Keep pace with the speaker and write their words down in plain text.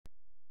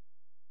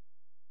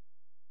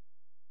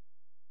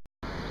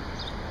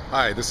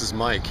Hi, this is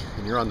Mike,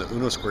 and you're on the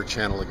Unosquare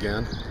channel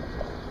again.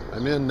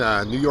 I'm in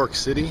New York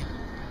City,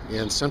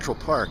 in Central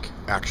Park,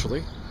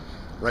 actually.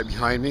 Right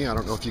behind me, I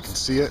don't know if you can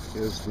see it,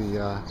 is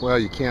the, well,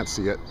 you can't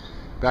see it.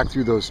 Back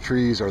through those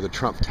trees are the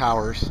Trump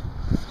Towers.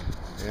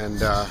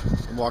 And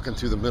I'm walking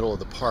through the middle of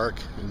the park,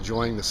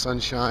 enjoying the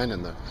sunshine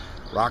and the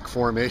rock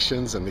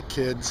formations and the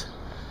kids,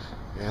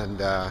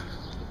 and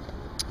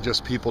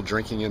just people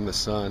drinking in the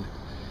sun.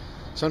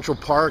 Central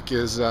Park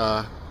is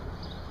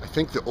I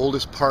think the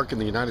oldest park in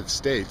the United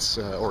States,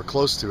 or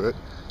close to it,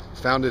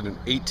 founded in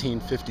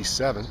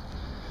 1857.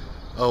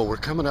 Oh, we're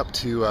coming up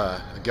to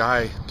a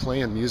guy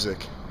playing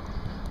music.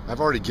 I've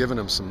already given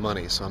him some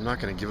money, so I'm not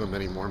going to give him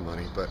any more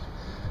money, but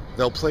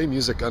they'll play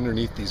music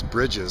underneath these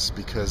bridges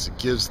because it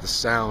gives the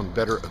sound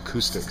better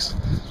acoustics.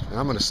 And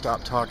I'm going to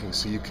stop talking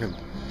so you can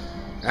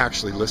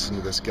actually listen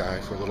to this guy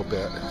for a little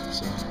bit.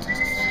 So.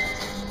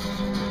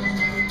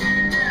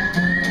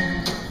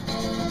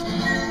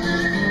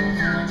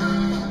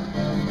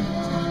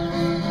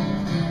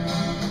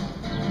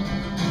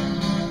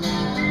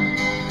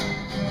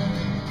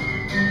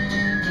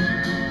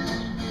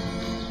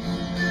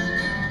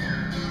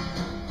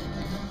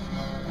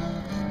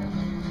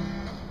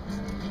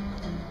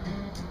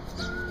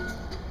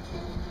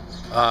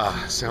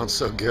 Ah, sounds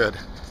so good.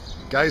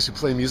 Guys who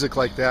play music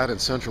like that in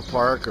Central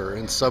Park or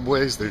in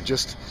subways, they're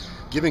just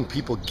giving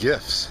people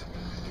gifts,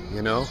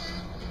 you know?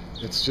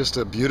 It's just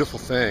a beautiful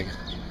thing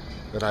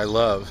that I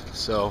love.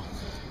 So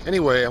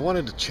anyway, I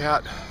wanted to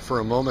chat for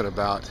a moment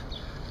about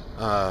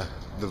the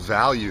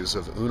values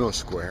of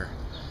Unosquare.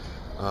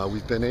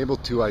 We've been able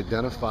to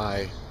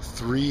identify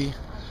 3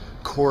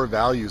 core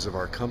values of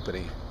our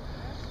company.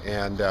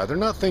 And they're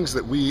not things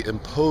that we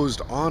imposed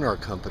on our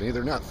company.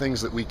 They're not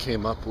things that we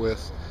came up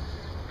with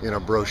in a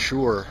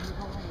brochure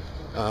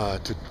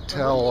to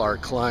tell our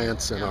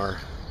clients and our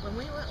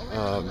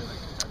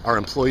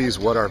employees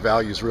what our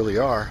values really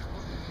are.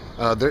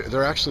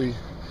 They're actually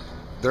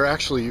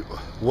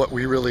what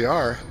we really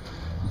are,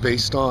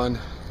 based on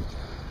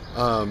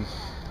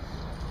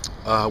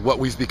what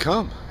we've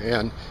become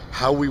and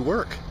how we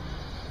work.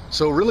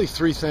 So really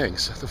 3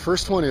 things. The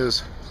first one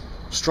is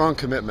strong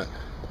commitment.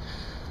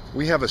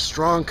 We have a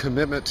strong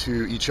commitment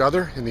to each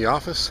other in the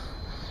office.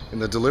 In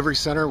the delivery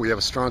center, we have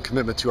a strong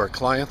commitment to our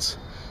clients,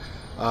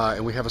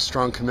 and we have a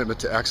strong commitment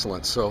to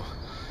excellence. So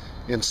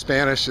in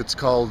Spanish, it's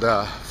called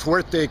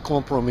fuerte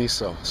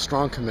compromiso,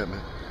 strong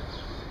commitment.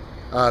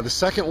 The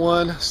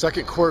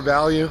second core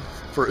value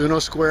for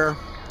Unosquare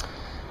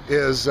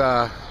is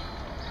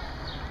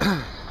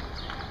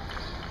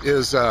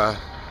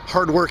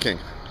hardworking,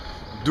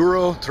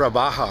 duro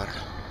trabajar,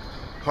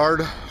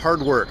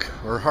 hard work,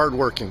 or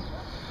hardworking.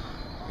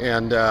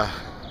 And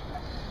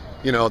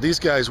you know, these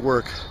guys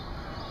work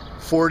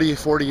 40,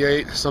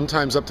 48,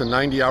 sometimes up to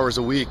 90 hours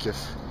a week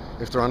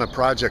if they're on a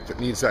project that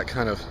needs that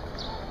kind of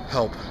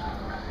help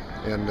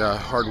and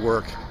hard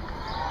work.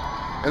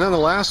 And then the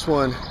last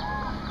one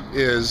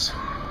is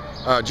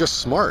just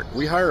smart.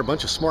 We hire a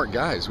bunch of smart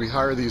guys. We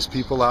hire these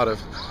people out of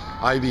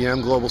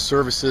IBM Global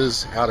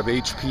Services, out of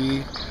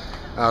HP,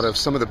 out of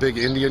some of the big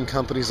Indian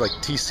companies like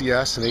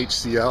TCS and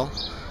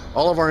HCL.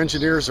 All of our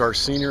engineers are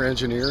senior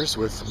engineers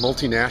with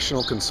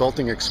multinational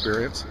consulting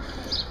experience,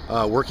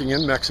 working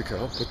in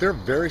Mexico, but they're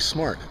very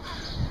smart.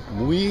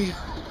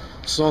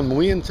 Son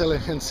muy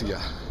inteligencia.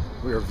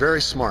 We are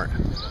very smart.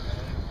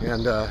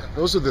 And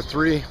those are the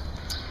 3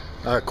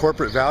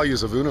 corporate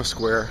values of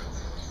Unosquare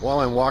while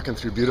I'm walking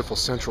through beautiful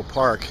Central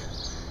Park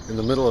in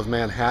the middle of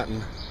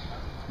Manhattan,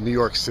 New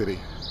York City.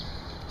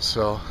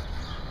 So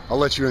I'll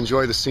let you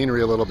enjoy the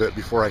scenery a little bit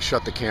before I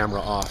shut the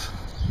camera off.